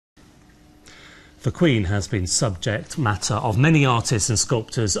The Queen has been subject matter of many artists and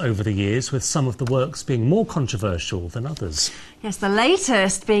sculptors over the years, with some of the works being more controversial than others. Yes, the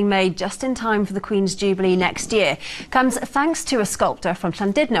latest, being made just in time for the Queen's Jubilee next year, comes thanks to a sculptor from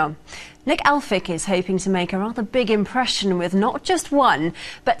Llandudno. Nick Elphick is hoping to make a rather big impression with not just one,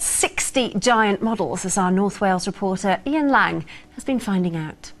 but 60 giant models, as our North Wales reporter Ian Lang has been finding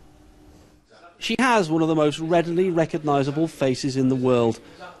out. She has one of the most readily recognisable faces in the world.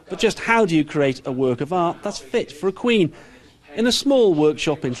 But just how do you create a work of art that's fit for a queen? In a small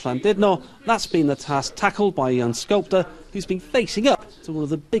workshop in Llandudno, that's been the task tackled by a young sculptor who's been facing up to one of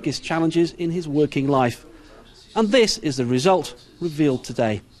the biggest challenges in his working life. And this is the result revealed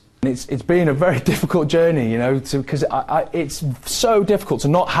today. It's been a very difficult journey, you know, because it's so difficult to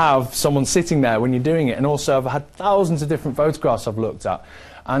not have someone sitting there when you're doing it. And also I've had thousands of different photographs I've looked at.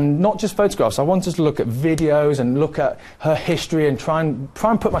 And not just photographs, I wanted to look at videos and look at her history and try and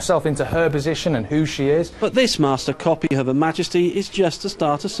put myself into her position and who she is. But this master copy of Her Majesty is just the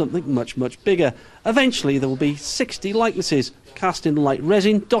start of something much, much bigger. Eventually there will be 60 likenesses, cast in light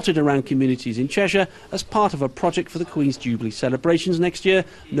resin, dotted around communities in Cheshire as part of a project for the Queen's Jubilee celebrations next year,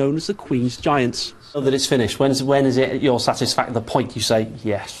 known as the Queen's Giants. Know that it's finished. When is it your satisfaction, the point you say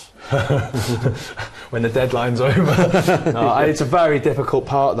yes? When the deadline's over. No, it's a very difficult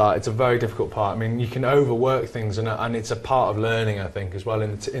part, that. It's a very difficult part. I mean, you can overwork things, and it's a part of learning, I think, as well,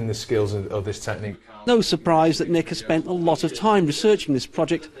 in the skills of this technique. No surprise that Nick has spent a lot of time researching this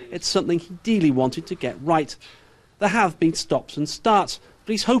project. It's something he dearly wanted to get right. There have been stops and starts,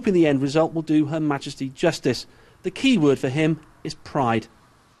 but he's hoping the end result will do Her Majesty justice. The key word for him is pride.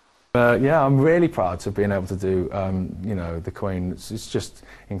 Yeah, I'm really proud to have been able to do, you know, the Queen. It's just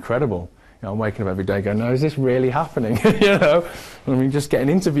incredible. You know, I'm waking up every day going, no, is this really happening? You know, I mean, just getting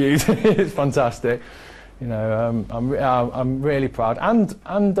interviewed, it's fantastic. You know, I'm really proud, and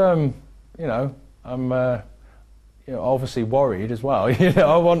you know, I'm you know, obviously worried as well. You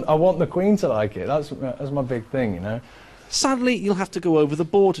know, I want the Queen to like it. That's my big thing. You know. Sadly, you'll have to go over the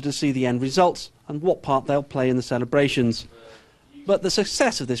border to see the end results and what part they'll play in the celebrations. But the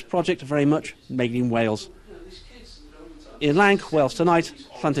success of this project very much made in Wales. Ian Lang, Wales Tonight,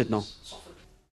 Llandudno.